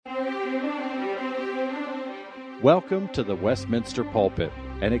Welcome to the Westminster Pulpit,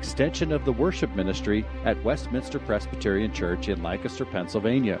 an extension of the worship ministry at Westminster Presbyterian Church in Lancaster,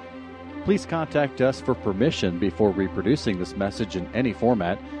 Pennsylvania. Please contact us for permission before reproducing this message in any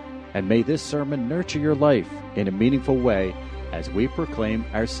format, and may this sermon nurture your life in a meaningful way as we proclaim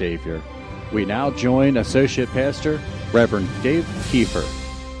our Savior. We now join Associate Pastor, Reverend Dave Kiefer.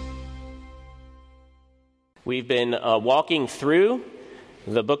 We've been walking through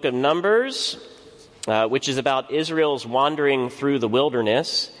the book of Numbers, which is about Israel's wandering through the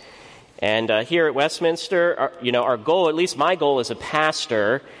wilderness. And here at Westminster, our goal, at least my goal as a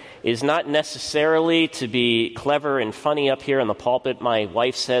pastor, is not necessarily to be clever and funny up here in the pulpit. My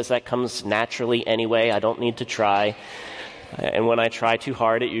wife says that comes naturally anyway. I don't need to try. And when I try too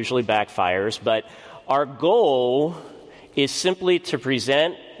hard, it usually backfires. But our goal is simply to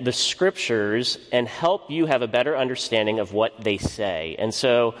present the scriptures and help you have a better understanding of what they say. And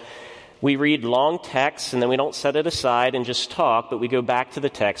so we read long texts, and then we don't set it aside and just talk, but we go back to the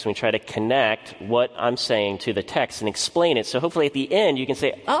text, and we try to connect what I'm saying to the text and explain it. So hopefully at the end you can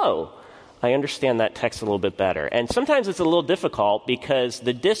say, oh, I understand that text a little bit better. And sometimes it's a little difficult because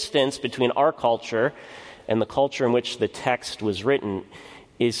the distance between our culture and the culture in which the text was written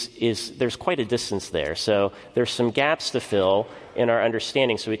is there's quite a distance there. So there's some gaps to fill in our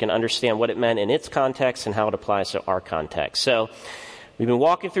understanding so we can understand what it meant in its context and how it applies to our context. So we've been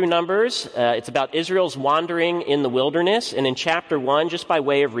walking through Numbers. It's about Israel's wandering in the wilderness. And in chapter 1, just by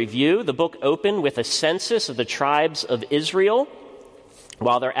way of review, the book opened with a census of the tribes of Israel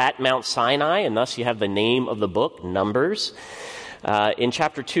while they're at Mount Sinai, and thus you have the name of the book, Numbers. In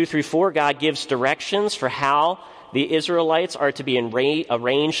chapter 2 through 4, God gives directions for how the Israelites are to be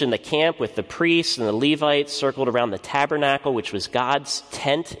arranged in the camp with the priests and the Levites circled around the tabernacle, which was God's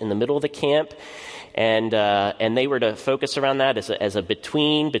tent in the middle of the camp. And they were to focus around that as a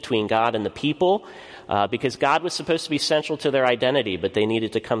between God and the people, because God was supposed to be central to their identity, but they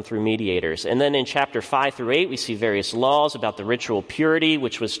needed to come through mediators. And then in chapter 5 through 8, we see various laws about the ritual purity,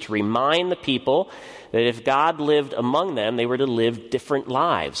 which was to remind the people that if God lived among them, they were to live different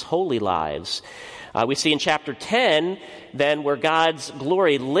lives, holy lives. We see in chapter 10, then, where God's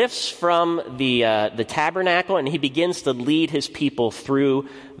glory lifts from the tabernacle and he begins to lead his people through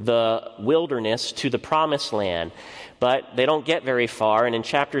the wilderness to the promised land. But they don't get very far, and in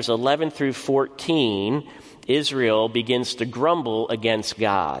chapters 11 through 14, Israel begins to grumble against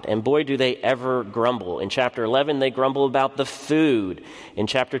God. And boy, do they ever grumble. In chapter 11, they grumble about the food. In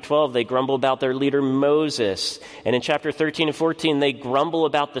chapter 12, they grumble about their leader Moses. And in chapter 13 and 14, they grumble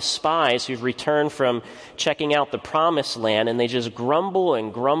about the spies who've returned from checking out the promised land. And they just grumble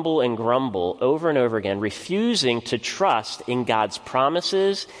and grumble and grumble over and over again, refusing to trust in God's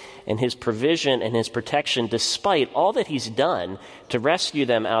promises and his provision and his protection, despite all that he's done to rescue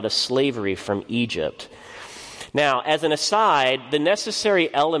them out of slavery from Egypt. Now, as an aside, the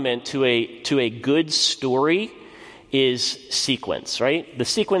necessary element to a good story is sequence, right? The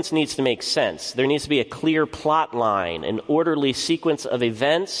sequence needs to make sense. There needs to be a clear plot line, an orderly sequence of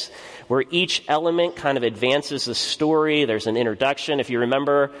events where each element kind of advances the story. There's an introduction. If you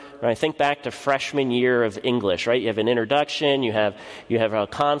remember, I think back to freshman year of English, right? You have an introduction, you have a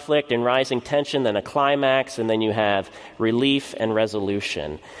conflict and rising tension, then a climax, and then you have relief and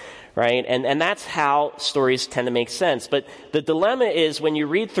resolution. Right? And that's how stories tend to make sense. But the dilemma is when you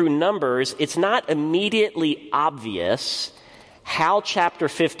read through Numbers, it's not immediately obvious how chapter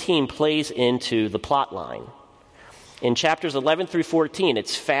 15 plays into the plot line. In chapters 11 through 14,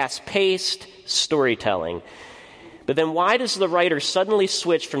 it's fast-paced storytelling. But then why does the writer suddenly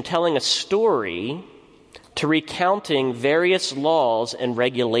switch from telling a story to recounting various laws and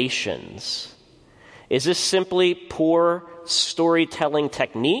regulations? Is this simply poor storytelling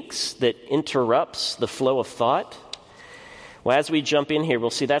techniques that interrupts the flow of thought? Well, as we jump in here,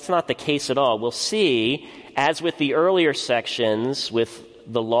 we'll see that's not the case at all. We'll see, as with the earlier sections with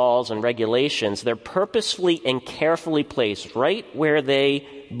the laws and regulations, they're purposefully and carefully placed right where they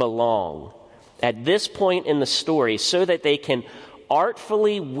belong at this point in the story so that they can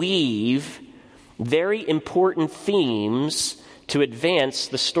artfully weave very important themes to advance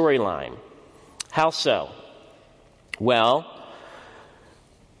the storyline. How so? Well,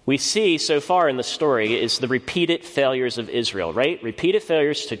 we see so far in the story is the repeated failures of Israel, right? Repeated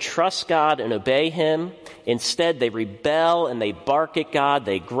failures to trust God and obey him. Instead, they rebel and they bark at God.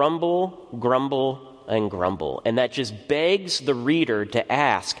 They grumble, and grumble. And that just begs the reader to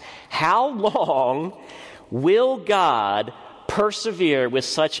ask, how long will God persevere with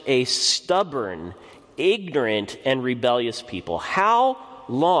such a stubborn, ignorant, and rebellious people? How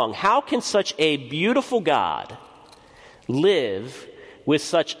long? How can such a beautiful God live with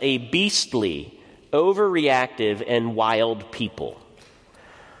such a beastly, overreactive, and wild people.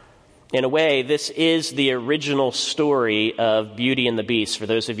 In a way, this is the original story of Beauty and the Beast. For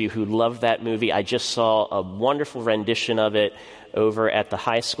those of you who love that movie, I just saw a wonderful rendition of it over at the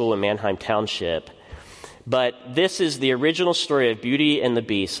high school in Manheim Township. But this is the original story of Beauty and the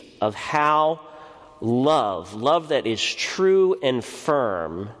Beast, of how love that is true and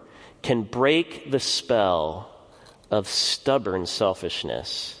firm, can break the spell of stubborn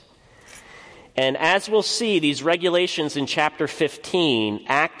selfishness. And as we'll see, these regulations in chapter 15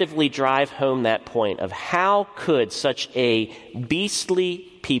 actively drive home that point of how could such a beastly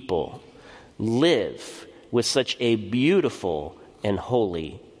people live with such a beautiful and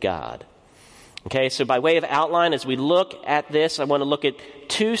holy God. Okay, so by way of outline, as we look at this, I want to look at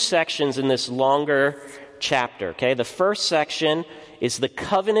two sections in this longer chapter. Okay, the first section is the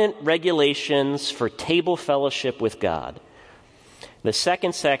covenant regulations for table fellowship with God. The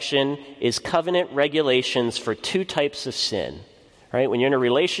second section is covenant regulations for two types of sin. Right? When you're in a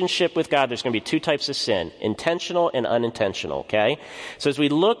relationship with God, there's going to be two types of sin, intentional and unintentional, okay? So as we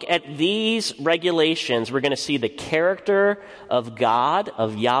look at these regulations, we're going to see the character of God,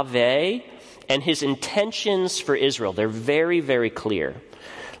 of Yahweh, and his intentions for Israel. They're very, very clear.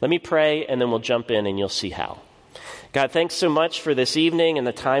 Let me pray, and then we'll jump in, and you'll see how. God, thanks so much for this evening and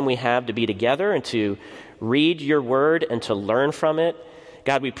the time we have to be together and to read your word and to learn from it.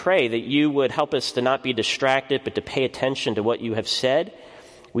 God, we pray that you would help us to not be distracted, but to pay attention to what you have said.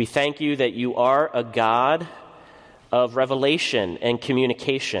 We thank you that you are a God of revelation and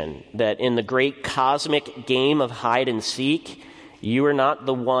communication, that in the great cosmic game of hide and seek, you are not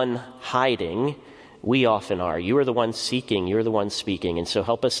the one hiding. We often are. You are the one seeking. You are the one speaking. And so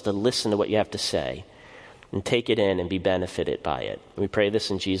help us to listen to what you have to say and take it in and be benefited by it. We pray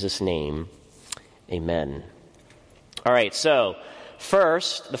this in Jesus' name. Amen. All right, so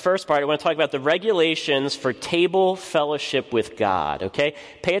the first part, I want to talk about the regulations for table fellowship with God, okay?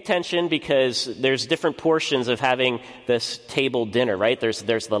 Pay attention because there's different portions of having this table dinner, right? There's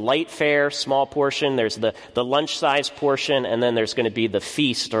the light fare, small portion, there's the lunch-size portion, and then there's going to be the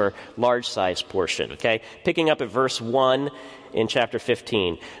feast or large-size portion, okay? Picking up at verse 1 in chapter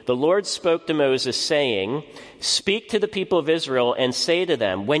 15. The Lord spoke to Moses, saying, "Speak to the people of Israel and say to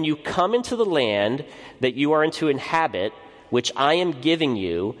them, when you come into the land that you are to inhabit, which I am giving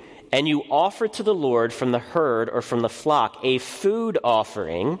you, and you offer to the Lord from the herd or from the flock a food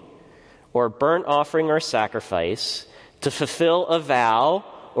offering, or burnt offering or sacrifice, to fulfill a vow,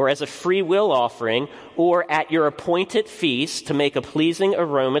 or as a free will offering, or at your appointed feast to make a pleasing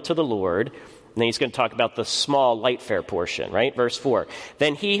aroma to the Lord." And then he's going to talk about the small light fare portion, right? Verse 4.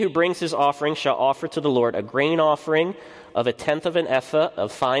 "Then he who brings his offering shall offer to the Lord a grain offering of 1/10 of an ephah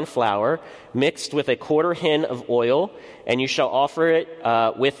of fine flour, mixed with 1/4 hin of oil, and you shall offer it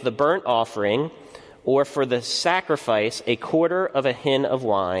with the burnt offering, or for the sacrifice 1/4 of a hin of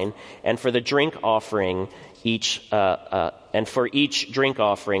wine, and for the drink offering and for each drink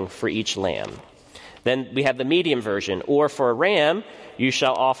offering for each lamb." Then we have the medium version. "Or for a ram, you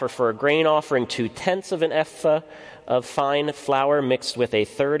shall offer for a grain offering 2/10 of an ephah of fine flour mixed with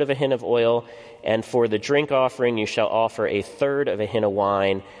 1/3 of a hin of oil, and for the drink offering you shall offer 1/3 of a hin of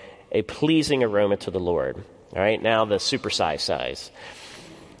wine, a pleasing aroma to the Lord." All right, now the supersized size.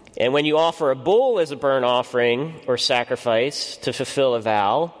 "And when you offer a bull as a burnt offering or sacrifice to fulfill a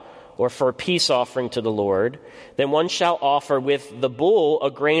vow, or for a peace offering to the Lord, then one shall offer with the bull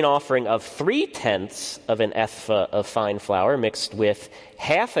a grain offering of 3/10 of an ephah of fine flour mixed with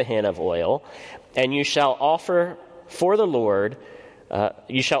 1/2 a hin of oil, and you shall offer for the Lord,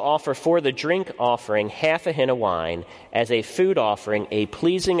 you shall offer for the drink offering 1/2 a hin of wine as a food offering, a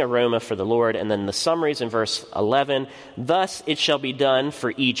pleasing aroma for the Lord." And then the summaries in verse 11, "Thus it shall be done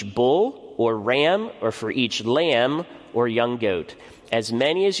for each bull or ram, or for each lamb or young goat. As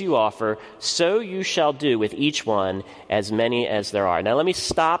many as you offer, so you shall do with each one, as many as there are." Now let me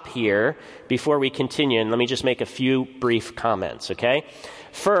stop here before we continue, and let me just make a few brief comments, okay?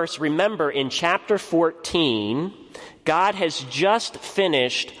 First, remember in chapter 14, God has just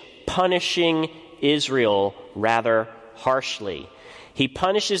finished punishing Israel rather harshly. He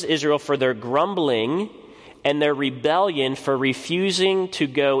punishes Israel for their grumbling and their rebellion, for refusing to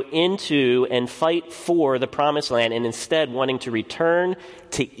go into and fight for the promised land and instead wanting to return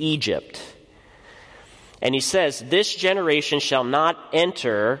to Egypt. And he says, "This generation shall not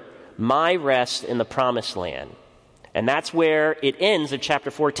enter my rest in the promised land." And that's where it ends in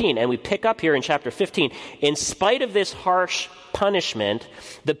chapter 14. And we pick up here in chapter 15. In spite of this harsh punishment,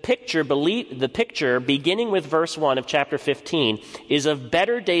 the picture beginning with verse 1 of chapter 15 is of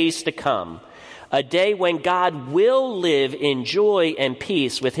better days to come. A day when God will live in joy and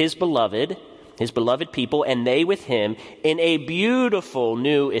peace with his beloved, his beloved people, and they with him, in a beautiful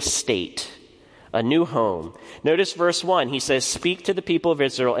new estate, a new home. Notice verse 1. He says, speak to the people of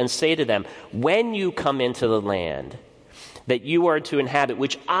Israel and say to them, when you come into the land that you are to inhabit,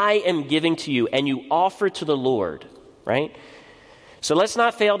 which I am giving to you, and you offer to the Lord, right? So let's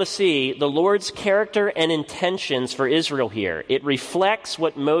not fail to see the Lord's character and intentions for Israel here. It reflects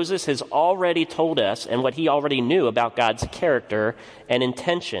what Moses has already told us and what he already knew about God's character and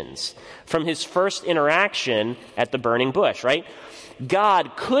intentions from his first interaction at the burning bush, right?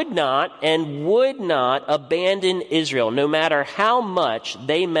 God could not and would not abandon Israel no matter how much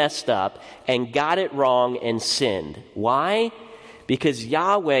they messed up and got it wrong and sinned. Why? Because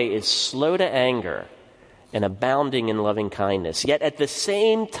Yahweh is slow to anger and abounding in loving kindness. Yet at the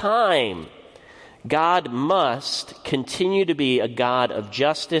same time, God must continue to be a God of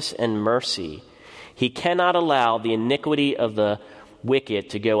justice and mercy. He cannot allow the iniquity of the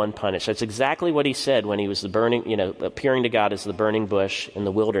wicked to go unpunished. That's exactly what he said when he was appearing to God as the burning bush in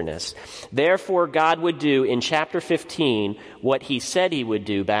the wilderness. Therefore, God would do in chapter 15 what he said he would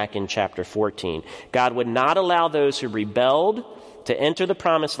do back in chapter 14. God would not allow those who rebelled to enter the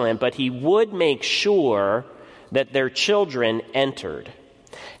promised land, but he would make sure that their children entered.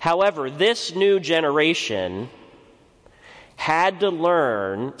 However, this new generation had to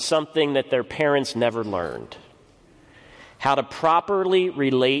learn something that their parents never learned: how to properly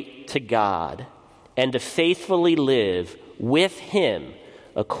relate to God and to faithfully live with him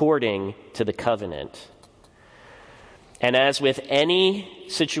according to the covenant. And as with any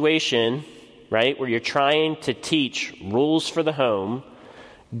situation, right, where you're trying to teach rules for the home,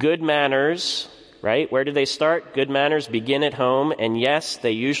 good manners, right, where do they start? Good manners begin at home, and yes,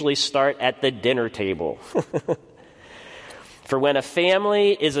 they usually start at the dinner table. For when a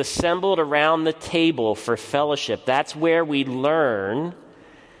family is assembled around the table for fellowship, that's where we learn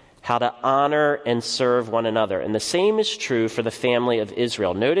how to honor and serve one another. And the same is true for the family of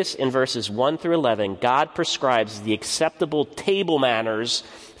Israel. Notice in verses 1 through 11, God prescribes the acceptable table manners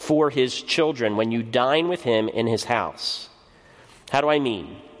for his children when you dine with him in his house. How do I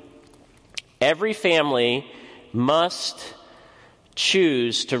mean? Every family must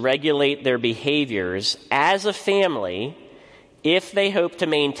choose to regulate their behaviors as a family if they hope to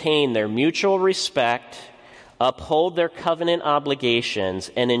maintain their mutual respect, uphold their covenant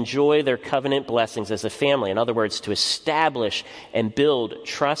obligations, and enjoy their covenant blessings as a family. In other words, to establish and build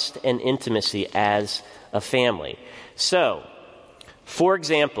trust and intimacy as a family. So, for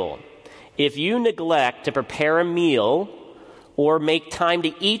example, if you neglect to prepare a meal or make time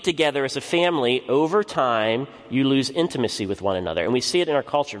to eat together as a family, over time, you lose intimacy with one another. And we see it in our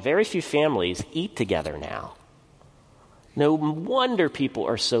culture. Very few families eat together now. No wonder people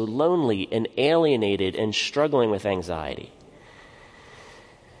are so lonely and alienated and struggling with anxiety.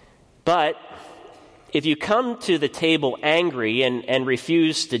 But if you come to the table angry and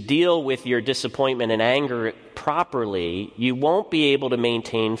refuse to deal with your disappointment and anger properly, you won't be able to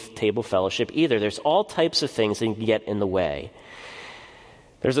maintain table fellowship either. There's all types of things that can get in the way.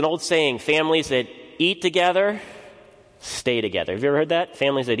 There's an old saying, families that eat together stay together. Have you ever heard that?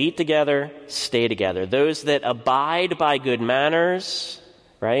 Families that eat together, stay together. Those that abide by good manners,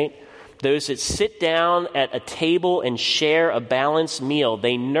 right? Those that sit down at a table and share a balanced meal,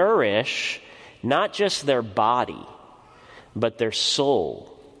 they nourish not just their body, but their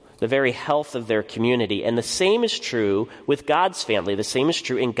soul, the very health of their community. And the same is true with God's family. The same is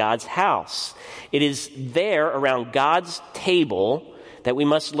true in God's house. It is there around God's table that we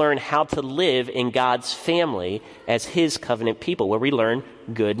must learn how to live in God's family as his covenant people, where we learn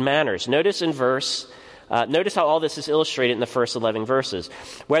good manners. Notice how all this is illustrated in the first 11 verses.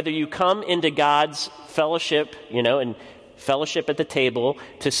 Whether you come into God's fellowship, and fellowship at the table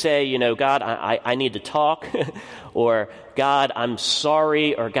to say, God, I need to talk, or God, I'm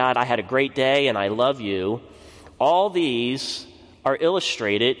sorry, or God, I had a great day and I love you. All these are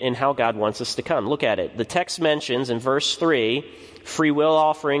illustrated in how God wants us to come. Look at it. The text mentions in verse 3, free will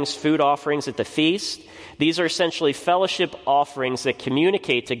offerings, food offerings at the feast. These are essentially fellowship offerings that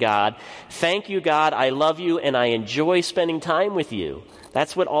communicate to God, thank you, God, I love you, and I enjoy spending time with you.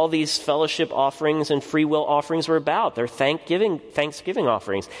 That's what all these fellowship offerings and free will offerings were about. They're thanksgiving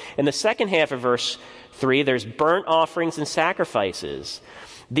offerings. In the second half of verse 3, there's burnt offerings and sacrifices.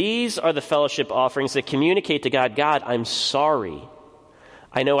 These are the fellowship offerings that communicate to God, God, I'm sorry.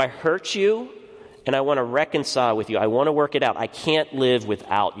 I know I hurt you, and I want to reconcile with you. I want to work it out. I can't live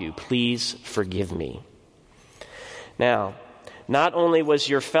without you. Please forgive me. Now, not only was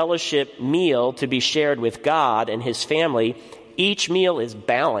your fellowship meal to be shared with God and his family, each meal is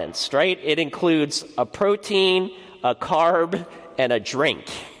balanced, right? It includes a protein, a carb, and a drink.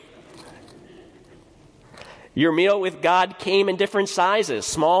 Your meal with God came in different sizes,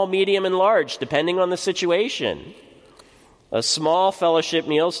 small, medium, and large, depending on the situation. A small fellowship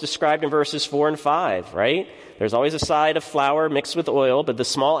meal is described in verses 4 and 5, right? There's always a side of flour mixed with oil, but the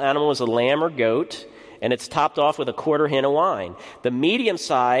small animal is a lamb or goat, and it's topped off with a quarter hin of wine. The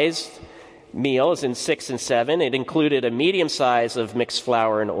medium-sized meal is in 6 and 7. It included a medium size of mixed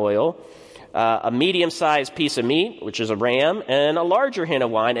flour and oil, a medium-sized piece of meat, which is a ram, and a larger hin of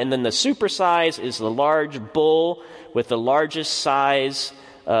wine. And then the super size is the large bull with the largest size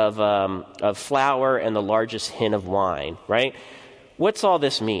of flour and the largest hin of wine, right? What's all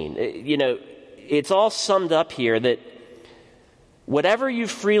this mean? It's all summed up here that whatever you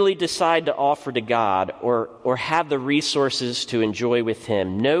freely decide to offer to God or have the resources to enjoy with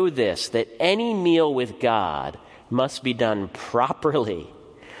Him, know this, that any meal with God must be done properly,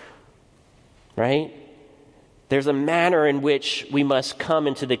 right? There's a manner in which we must come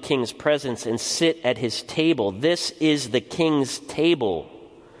into the King's presence and sit at His table. This is the King's table,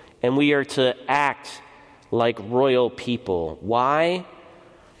 and we are to act like royal people. Why?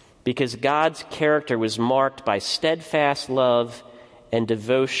 Because God's character was marked by steadfast love and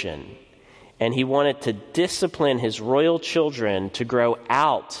devotion, and He wanted to discipline His royal children to grow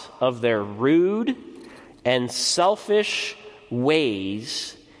out of their rude and selfish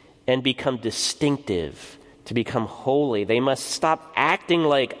ways and become distinctive, to become holy. They must stop acting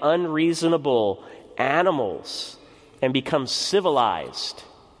like unreasonable animals and become civilized.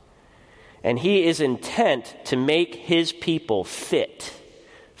 And He is intent to make His people fit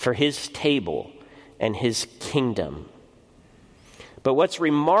for His table and His kingdom. But what's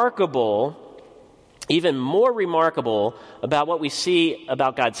remarkable, even more remarkable about what we see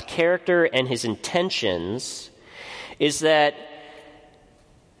about God's character and His intentions, is that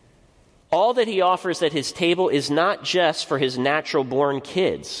all that He offers at His table is not just for His natural-born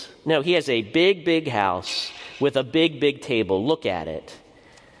kids. No, He has a big, big house with a big, big table. Look at it.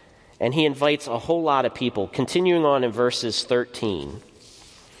 And He invites a whole lot of people. Continuing on in verses 13.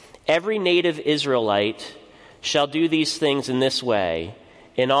 Every native Israelite shall do these things in this way,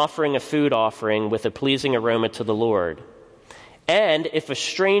 in offering a food offering with a pleasing aroma to the Lord. And if a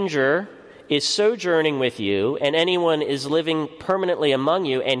stranger is sojourning with you, and anyone is living permanently among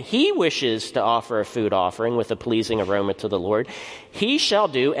you, and he wishes to offer a food offering with a pleasing aroma to the Lord, he shall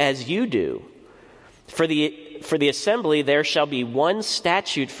do as you do. For the assembly there shall be one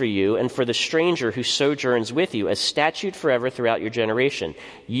statute for you, and for the stranger who sojourns with you, a statute forever throughout your generation.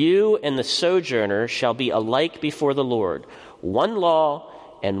 You and the sojourner shall be alike before the Lord. One law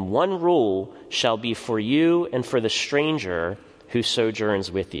and one rule shall be for you and for the stranger who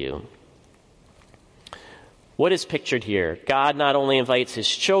sojourns with you. What is pictured here? God not only invites His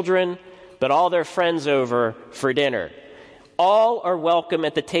children, but all their friends over for dinner. All are welcome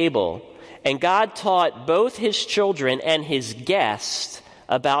at the table. And God taught both His children and His guests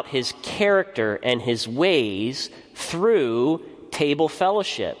about His character and His ways through table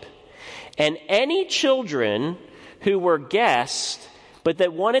fellowship. And any children who were guests, but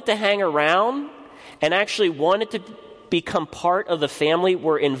that wanted to hang around and actually wanted to become part of the family,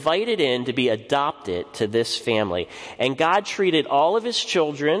 were invited in to be adopted to this family. And God treated all of His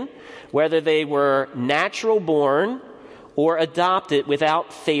children, whether they were natural born or adopted,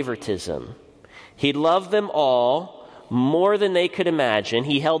 without favoritism. He loved them all more than they could imagine.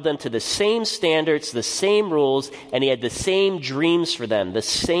 He held them to the same standards, the same rules, and He had the same dreams for them, the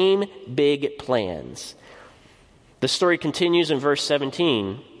same big plans. The story continues in verse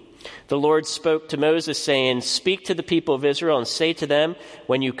 17. The Lord spoke to Moses, saying, "Speak to the people of Israel and say to them,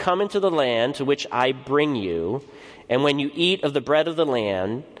 when you come into the land to which I bring you, and when you eat of the bread of the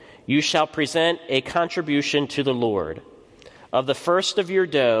land, you shall present a contribution to the Lord. Of the first of your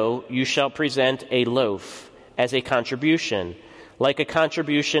dough you shall present a loaf as a contribution. Like a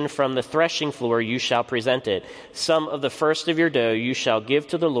contribution from the threshing floor you shall present it. Some of the first of your dough you shall give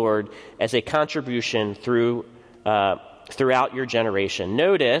to the Lord as a contribution throughout your generation."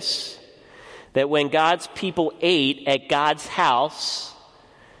 Notice that when God's people ate at God's house,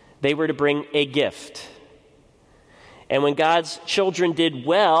 they were to bring a gift. And when God's children did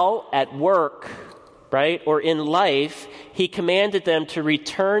well at work, right, or in life, He commanded them to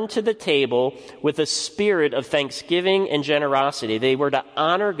return to the table with a spirit of thanksgiving and generosity. They were to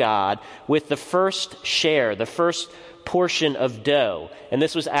honor God with the first share, the first portion of dough. And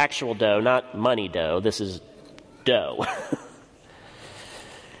this was actual dough, not money dough. This is dough.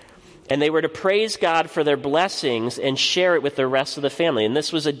 And they were to praise God for their blessings and share it with the rest of the family. And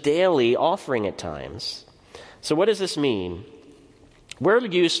this was a daily offering at times. So what does this mean? We're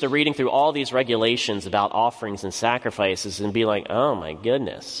used to reading through all these regulations about offerings and sacrifices and be like, oh my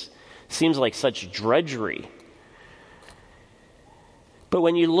goodness, seems like such drudgery. But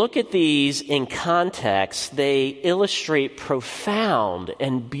when you look at these in context, they illustrate profound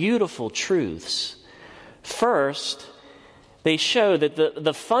and beautiful truths. First, they show that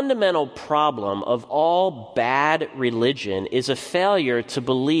the fundamental problem of all bad religion is a failure to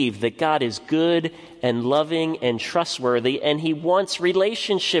believe that God is good and loving and trustworthy, and He wants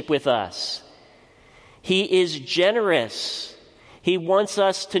relationship with us. He is generous. He wants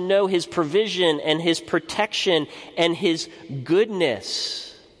us to know His provision and His protection and His goodness.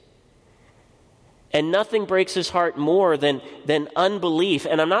 And nothing breaks His heart more than unbelief.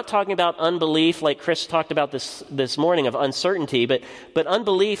 And I'm not talking about unbelief like Chris talked about this morning of uncertainty, but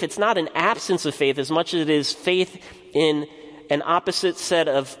unbelief, it's not an absence of faith as much as it is faith in an opposite set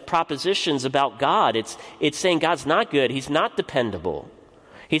of propositions about God. It's saying God's not good. He's not dependable.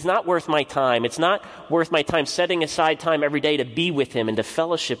 He's not worth my time. It's not worth my time setting aside time every day to be with Him and to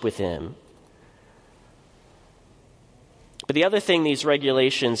fellowship with Him. But the other thing these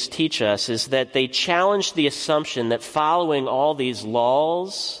regulations teach us is that they challenge the assumption that following all these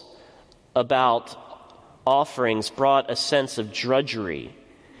laws about offerings brought a sense of drudgery,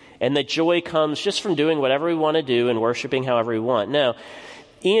 and that joy comes just from doing whatever we want to do and worshiping however we want. No,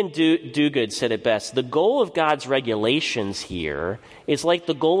 Ian Duguid said it best. The goal of God's regulations here is like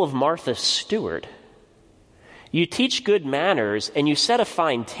the goal of Martha Stewart. You teach good manners and you set a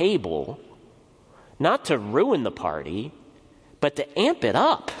fine table, not to ruin the party, but to amp it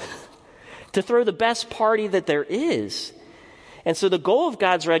up, to throw the best party that there is. And so the goal of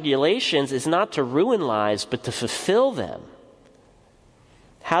God's regulations is not to ruin lives, but to fulfill them.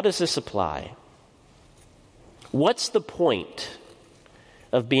 How does this apply? What's the point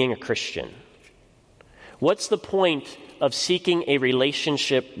of being a Christian? What's the point of seeking a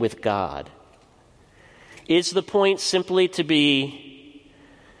relationship with God? Is the point simply to be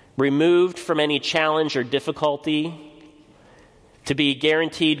removed from any challenge or difficulty? To be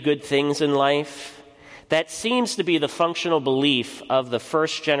guaranteed good things in life? That seems to be the functional belief of the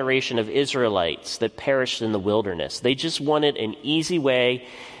first generation of Israelites that perished in the wilderness. They just wanted an easy way.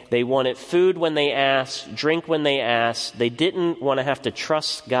 They wanted food when they asked, drink when they asked. They didn't want to have to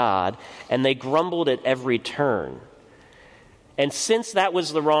trust God, and they grumbled at every turn. And since that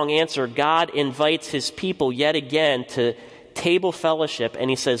was the wrong answer, God invites His people yet again to table fellowship, and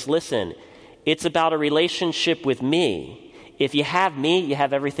He says, listen, it's about a relationship with me. If you have me, you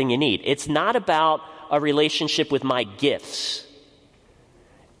have everything you need. It's not about a relationship with my gifts.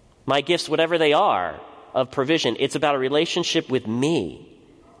 My gifts, whatever they are, of provision. It's about a relationship with me.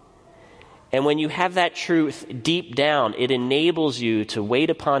 And when you have that truth deep down, it enables you to wait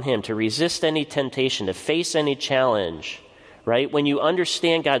upon Him, to resist any temptation, to face any challenge, right? When you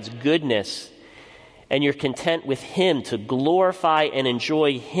understand God's goodness and you're content with Him, to glorify and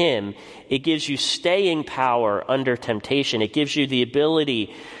enjoy Him, it gives you staying power under temptation. It gives you the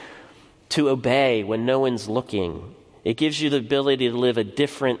ability to obey when no one's looking. It gives you the ability to live a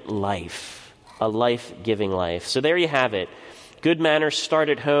different life, a life-giving life. So there you have it. Good manners start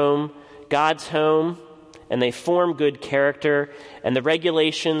at home, God's home, and they form good character. And the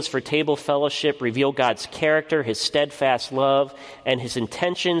regulations for table fellowship reveal God's character, His steadfast love, and His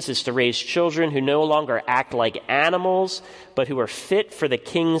intentions is to raise children who no longer act like animals, but who are fit for the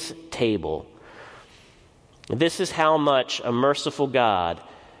King's table. This is how much a merciful God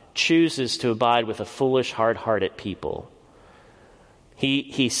chooses to abide with a foolish, hard-hearted people.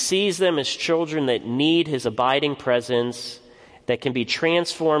 He sees them as children that need His abiding presence, that can be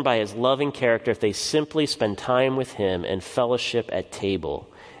transformed by His loving character if they simply spend time with Him and fellowship at table.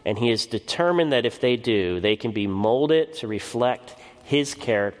 And He is determined that if they do, they can be molded to reflect His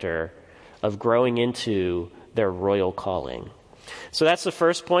character of growing into their royal calling. So that's the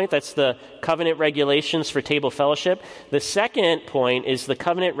first point. That's the covenant regulations for table fellowship. The second point is the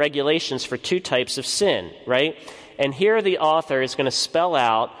covenant regulations for two types of sin, right? And here the author is going to spell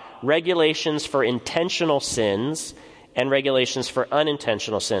out regulations for intentional sins and regulations for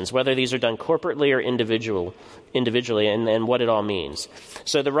unintentional sins, whether these are done corporately or individually, and what it all means.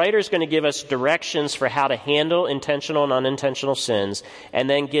 So the writer is going to give us directions for how to handle intentional and unintentional sins, and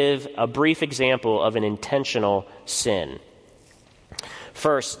then give a brief example of an intentional sin.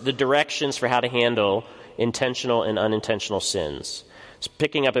 First, the directions for how to handle intentional and unintentional sins. So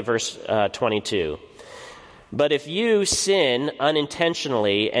picking up at verse 22. But if you sin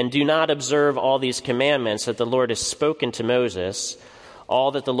unintentionally and do not observe all these commandments that the Lord has spoken to Moses,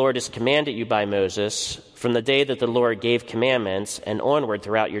 all that the Lord has commanded you by Moses, from the day that the Lord gave commandments and onward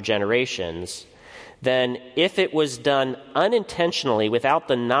throughout your generations, then if it was done unintentionally without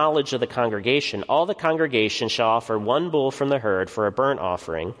the knowledge of the congregation, all the congregation shall offer one bull from the herd for a burnt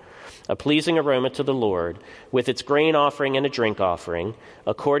offering, a pleasing aroma to the Lord, with its grain offering and a drink offering,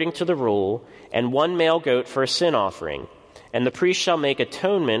 according to the rule, and one male goat for a sin offering. And the priest shall make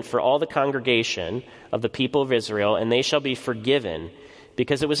atonement for all the congregation of the people of Israel, and they shall be forgiven,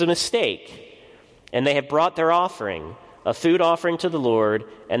 because it was a mistake. And they have brought their offering, a food offering to the Lord,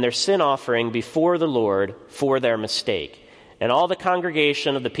 and their sin offering before the Lord for their mistake. And all the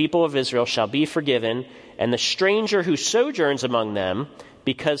congregation of the people of Israel shall be forgiven, and the stranger who sojourns among them,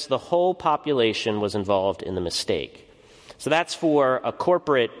 because the whole population was involved in the mistake. So that's for a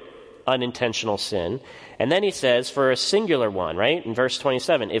corporate unintentional sin. And then he says for a singular one, right? In verse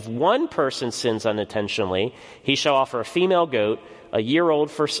 27, if one person sins unintentionally, he shall offer a female goat, a year-old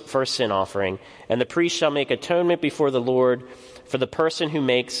for a sin offering, and the priest shall make atonement before the Lord for the person who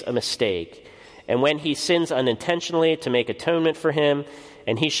makes a mistake. And when he sins unintentionally, to make atonement for him,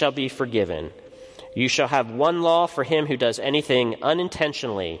 and he shall be forgiven. You shall have one law for him who does anything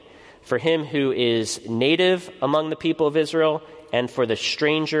unintentionally, for him who is native among the people of Israel, and for the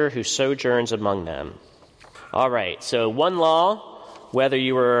stranger who sojourns among them. All right, so one law, whether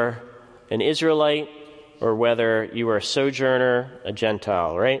you were an Israelite or whether you were a sojourner, a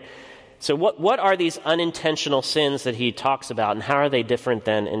Gentile, right? So what are these unintentional sins that he talks about, and how are they different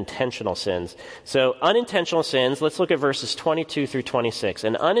than intentional sins? So unintentional sins, let's look at verses 22 through 26.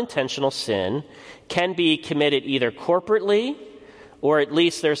 An unintentional sin can be committed either corporately, or at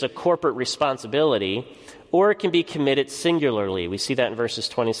least there's a corporate responsibility, or it can be committed singularly. We see that in verses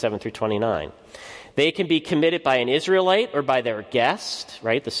 27 through 29. They can be committed by an Israelite or by their guest,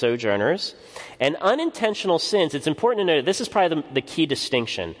 right, the sojourners. And unintentional sins, it's important to note, this is probably the key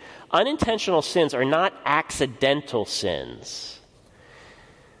distinction. Unintentional sins are not accidental sins,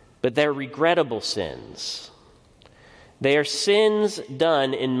 but they're regrettable sins. They are sins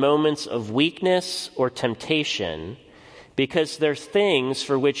done in moments of weakness or temptation because they're things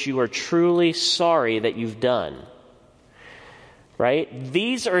for which you are truly sorry that you've done. Right?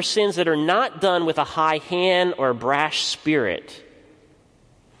 These are sins that are not done with a high hand or a brash spirit,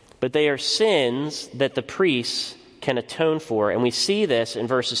 but they are sins that the priests can atone for, and we see this in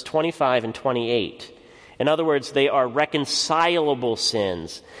verses 25 and 28. In other words, they are reconcilable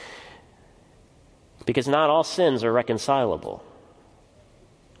sins, because not all sins are reconcilable.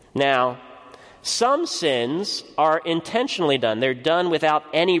 Now, some sins are intentionally done. They're done without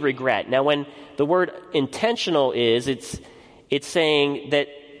any regret. Now, when the word intentional is, it's saying that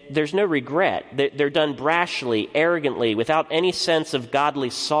there's no regret. They're done brashly, arrogantly, without any sense of godly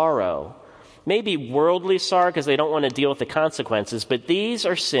sorrow. Maybe worldly sorrow because they don't want to deal with the consequences, but these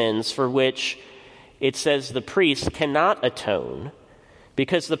are sins for which it says the priest cannot atone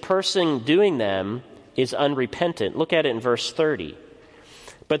because the person doing them is unrepentant. Look at it in verse 30.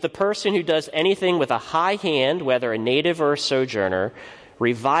 But the person who does anything with a high hand, whether a native or a sojourner,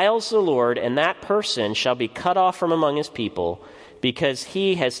 reviles the Lord, and that person shall be cut off from among his people, because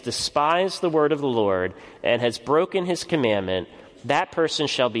he has despised the word of the Lord and has broken his commandment. That person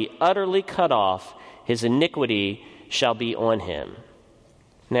shall be utterly cut off. His iniquity shall be on him.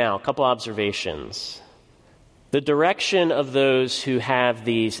 Now, a couple observations. The direction of those who have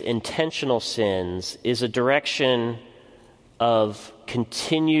these intentional sins is a direction of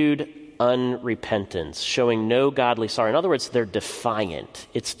continued unrepentance, showing no godly sorrow. In other words, they're defiant.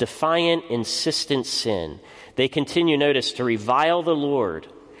 It's defiant, insistent sin. They continue, notice, to revile the Lord.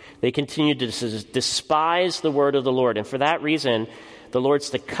 They continue to despise the word of the Lord. And for that reason, the Lord's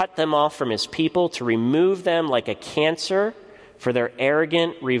to cut them off from his people, to remove them like a cancer for their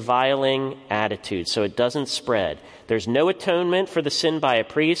arrogant, reviling attitude, so it doesn't spread. There's no atonement for the sin by a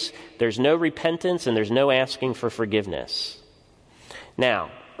priest. There's no repentance, and there's no asking for forgiveness.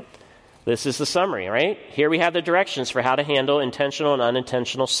 Now, this is the summary, right? Here we have the directions for how to handle intentional and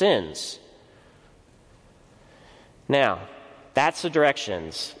unintentional sins. Now, that's the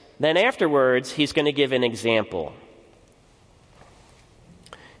directions. Then afterwards, he's going to give an example.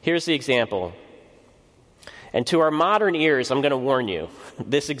 Here's the example. And to our modern ears, I'm going to warn you,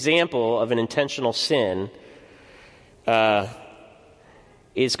 this example of an intentional sin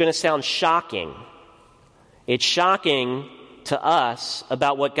is going to sound shocking. It's shocking to us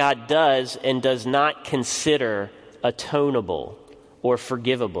about what God does and does not consider atonable or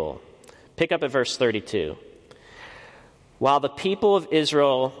forgivable. Pick up at verse 32. While the people of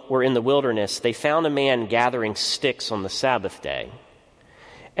Israel were in the wilderness, they found a man gathering sticks on the Sabbath day.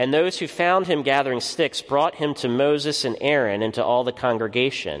 And those who found him gathering sticks brought him to Moses and Aaron and to all the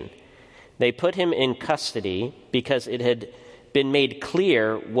congregation. They put him in custody because it had been made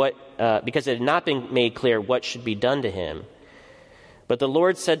clear because it had not been made clear what should be done to him. But the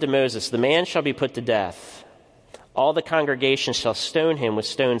Lord said to Moses, "The man shall be put to death. All the congregation shall stone him with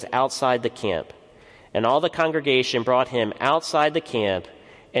stones outside the camp." And all the congregation brought him outside the camp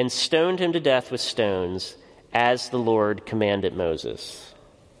and stoned him to death with stones, as the Lord commanded Moses.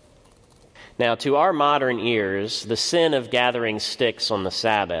 Now, to our modern ears, the sin of gathering sticks on the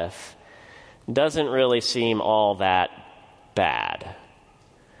Sabbath doesn't really seem all that bad.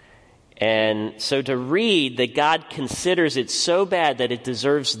 And so to read that God considers it so bad that it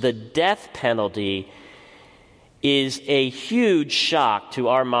deserves the death penalty is a huge shock to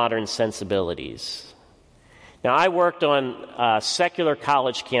our modern sensibilities. Now, I worked on secular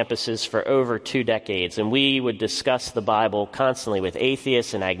college campuses for over 2 decades, and we would discuss the Bible constantly with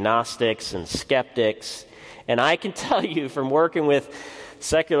atheists and agnostics and skeptics. And I can tell you from working with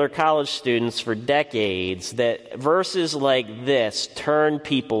secular college students for decades that verses like this turn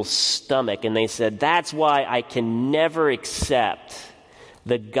people's stomach, and they said, "That's why I can never accept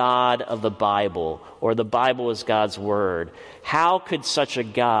the God of the Bible, or the Bible is God's word. How could such a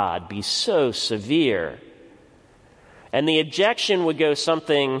God be so severe?" And the objection would go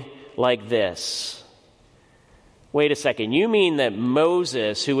something like this. Wait a second, you mean that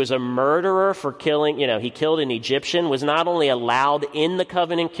Moses, who was a murderer for killing, he killed an Egyptian, was not only allowed in the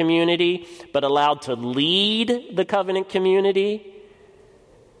covenant community, but allowed to lead the covenant community?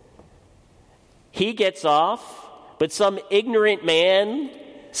 He gets off, but some ignorant man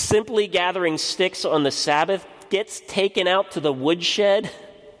simply gathering sticks on the Sabbath gets taken out to the woodshed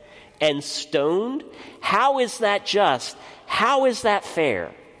and stoned? How is that just? How is that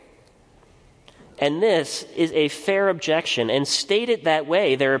fair? And this is a fair objection, and stated that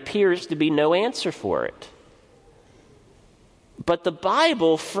way, there appears to be no answer for it. But the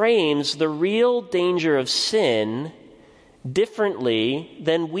Bible frames the real danger of sin differently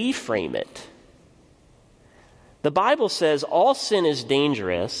than we frame it. The Bible says all sin is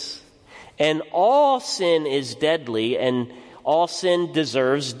dangerous, and all sin is deadly, and all sin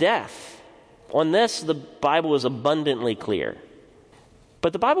deserves death. On this, the Bible is abundantly clear.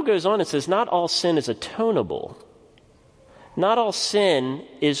 But the Bible goes on and says not all sin is atonable. Not all sin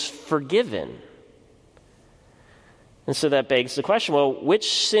is forgiven. And so that begs the question, well,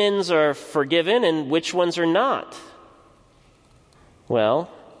 which sins are forgiven and which ones are not?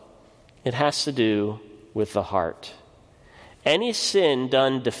 Well, it has to do with the heart. Any sin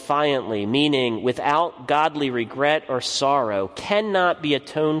done defiantly, meaning without godly regret or sorrow, cannot be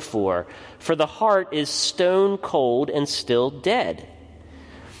atoned for the heart is stone cold and still dead.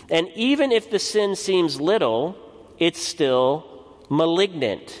 And even if the sin seems little, it's still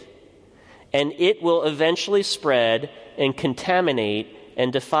malignant. And it will eventually spread and contaminate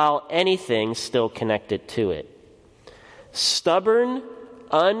and defile anything still connected to it. Stubborn,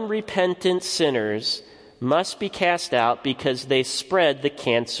 unrepentant sinners must be cast out because they spread the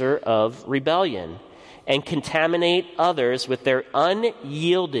cancer of rebellion and contaminate others with their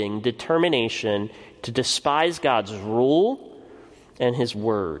unyielding determination to despise God's rule and His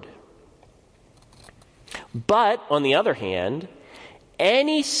word. But, on the other hand,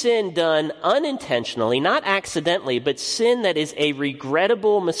 any sin done unintentionally, not accidentally, but sin that is a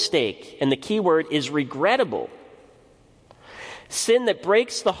regrettable mistake, and the key word is regrettable, sin that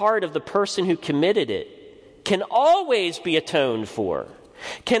breaks the heart of the person who committed it, can always be atoned for,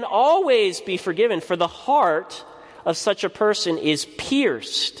 can always be forgiven, for the heart of such a person is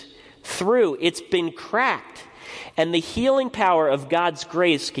pierced through, it's been cracked, and the healing power of God's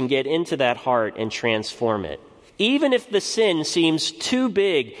grace can get into that heart and transform it. Even if the sin seems too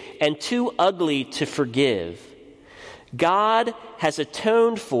big and too ugly to forgive, God has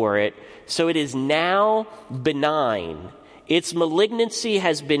atoned for it, so it is now benign. Its malignancy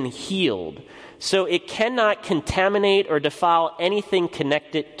has been healed, so it cannot contaminate or defile anything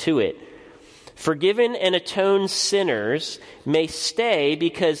connected to it. Forgiven and atoned sinners may stay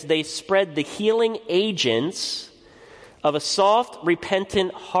because they spread the healing agents of a soft,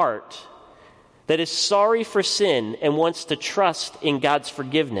 repentant heart that is sorry for sin and wants to trust in God's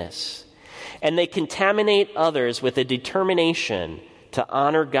forgiveness. And they contaminate others with a determination to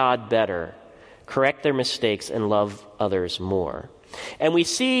honor God better, correct their mistakes, and love others more. And we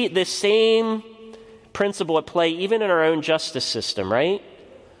see this same principle at play even in our own justice system, right?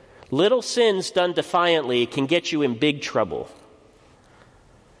 Little sins done defiantly can get you in big trouble.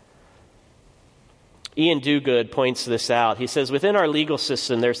 Ian Duguid points this out. He says, within our legal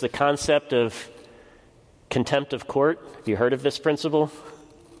system, there's the concept of contempt of court. Have you heard of this principle?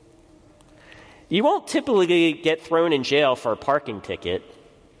 You won't typically get thrown in jail for a parking ticket,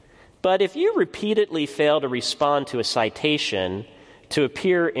 But if you repeatedly fail to respond to a citation to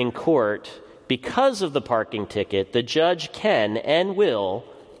appear in court because of the parking ticket, the judge can and will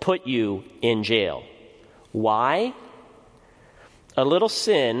put you in jail. Why? A little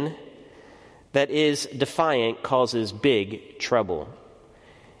sin that is defiant causes big trouble.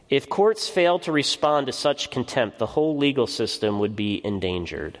 If courts fail to respond to such contempt, the whole legal system would be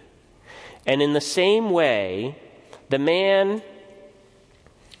endangered. And in the same way, the man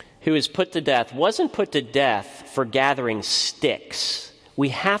who is put to death wasn't put to death for gathering sticks. We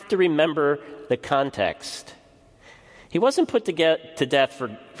have to remember the context. He wasn't put to death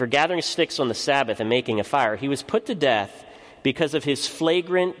for gathering sticks on the Sabbath and making a fire. He was put to death because of his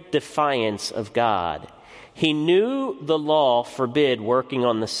flagrant defiance of God. He knew the law forbid working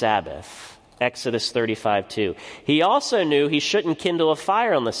on the Sabbath, Exodus 35:2. He also knew he shouldn't kindle a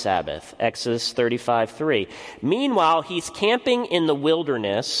fire on the Sabbath, Exodus 35:3. Meanwhile, he's camping in the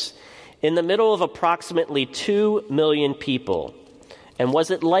wilderness in the middle of approximately 2 million people. And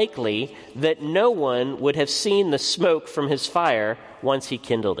was it likely that no one would have seen the smoke from his fire once he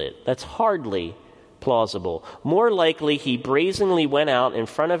kindled it? That's hardly plausible. More likely, he brazenly went out in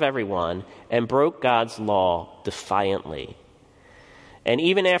front of everyone and broke God's law defiantly. And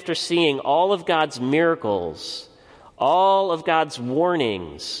even after seeing all of God's miracles, all of God's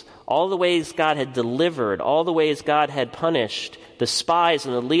warnings, all the ways God had delivered, all the ways God had punished the spies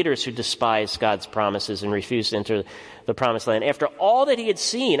and the leaders who despised God's promises and refused to enter the promised land, after all that he had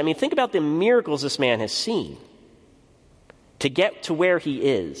seen, I mean, think about the miracles this man has seen to get to where he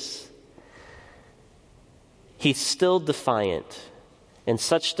is. He's still defiant, and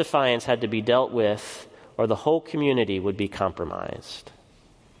such defiance had to be dealt with, or the whole community would be compromised.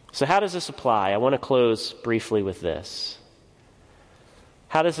 So how does this apply? I want to close briefly with this.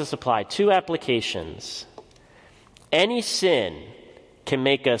 How does this apply? 2 applications. Any sin can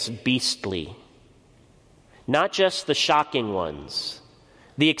make us beastly, not just the shocking ones.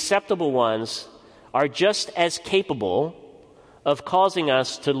 The acceptable ones are just as capable of causing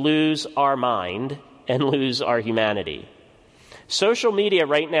us to lose our mind and lose our humanity. Social media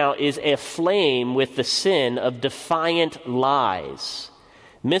right now is aflame with the sin of defiant lies,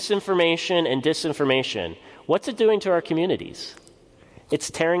 misinformation, and disinformation. What's it doing to our communities?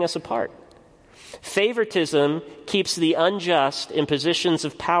 It's tearing us apart. Favoritism keeps the unjust in positions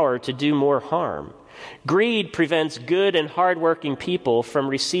of power to do more harm. Greed prevents good and hardworking people from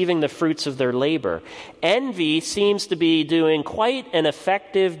receiving the fruits of their labor. Envy seems to be doing quite an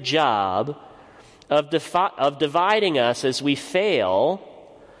effective job of dividing us as we fail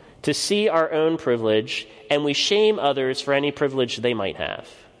to see our own privilege, and we shame others for any privilege they might have.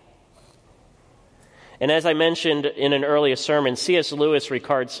 And as I mentioned in an earlier sermon, C.S. Lewis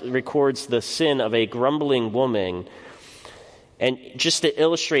records the sin of a grumbling woman, and just to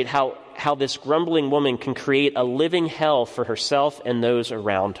illustrate how this grumbling woman can create a living hell for herself and those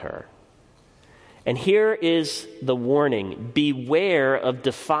around her. And here is the warning: beware of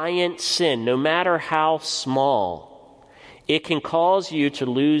defiant sin, no matter how small. It can cause you to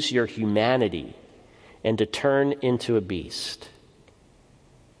lose your humanity and to turn into a beast.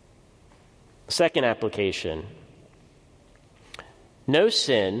 Second application: no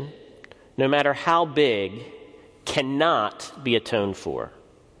sin, no matter how big, cannot be atoned for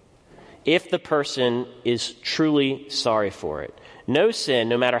if the person is truly sorry for it. No sin,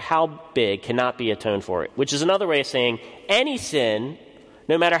 no matter how big, cannot be atoned for it, which is another way of saying any sin,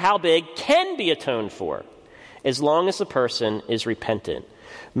 no matter how big, can be atoned for as long as the person is repentant.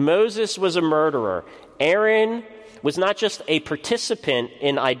 Moses was a murderer. Aaron was not just a participant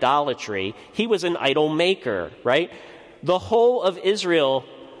in idolatry, he was an idol maker, right? The whole of Israel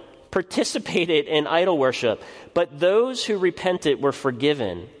participated in idol worship, but those who repented were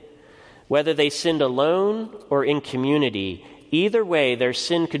forgiven. Whether they sinned alone or in community, either way, their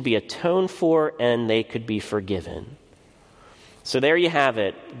sin could be atoned for and they could be forgiven. So there you have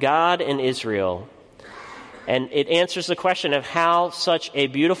it, God and Israel. And it answers the question of how such a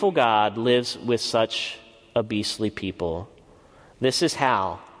beautiful God lives with such a beastly people. This is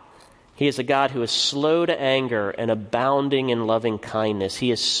how. He is a God who is slow to anger and abounding in loving kindness.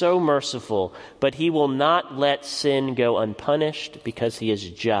 He is so merciful, but he will not let sin go unpunished because he is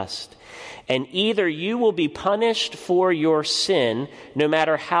just. And either you will be punished for your sin, no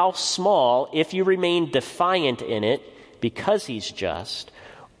matter how small, if you remain defiant in it because he's just,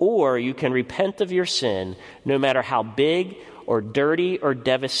 or you can repent of your sin, no matter how big or dirty or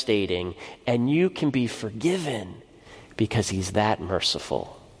devastating, and you can be forgiven because he's that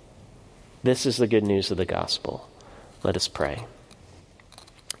merciful. This is the good news of the gospel. Let us pray.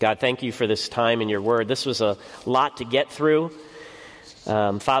 God, thank you for this time in your word. This was a lot to get through.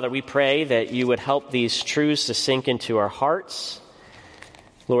 Father, we pray that you would help these truths to sink into our hearts.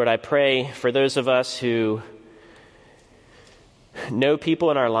 Lord, I pray for those of us who know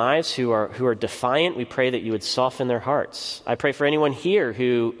people in our lives who are defiant. We pray that you would soften their hearts. I pray for anyone here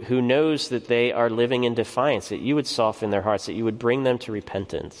who knows that they are living in defiance, that you would soften their hearts, that you would bring them to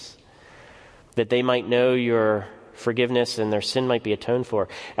repentance, that they might know your forgiveness and their sin might be atoned for.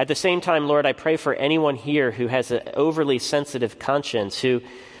 At the same time, Lord, I pray for anyone here who has an overly sensitive conscience, who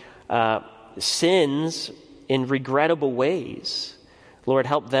sins in regrettable ways. Lord,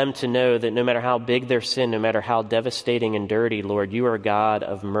 help them to know that no matter how big their sin, no matter how devastating and dirty, Lord, you are a God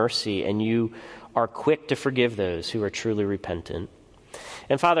of mercy, and you are quick to forgive those who are truly repentant.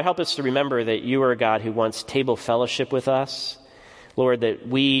 And Father, help us to remember that you are a God who wants table fellowship with us. Lord, that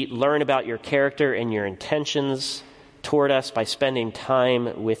we learn about your character and your intentions toward us by spending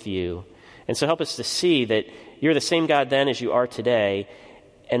time with you. And so help us to see that you're the same God then as you are today,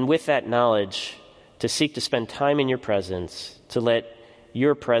 and with that knowledge, to seek to spend time in your presence, to let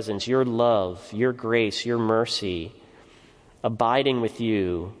your presence, your love, your grace, your mercy, abiding with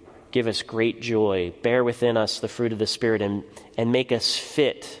you, give us great joy, bear within us the fruit of the Spirit, and make us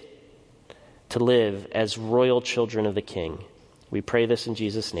fit to live as royal children of the King. We pray this in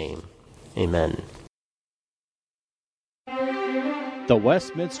Jesus' name. Amen. The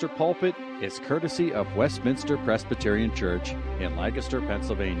Westminster Pulpit is courtesy of Westminster Presbyterian Church in Lancaster,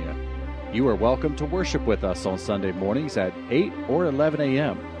 Pennsylvania. You are welcome to worship with us on Sunday mornings at 8 or 11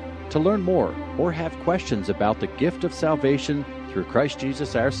 a.m. To learn more or have questions about the gift of salvation through Christ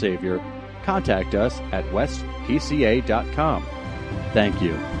Jesus our Savior, contact us at westpca.com. Thank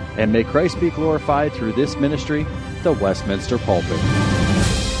you, and may Christ be glorified through this ministry, the Westminster Pulpit.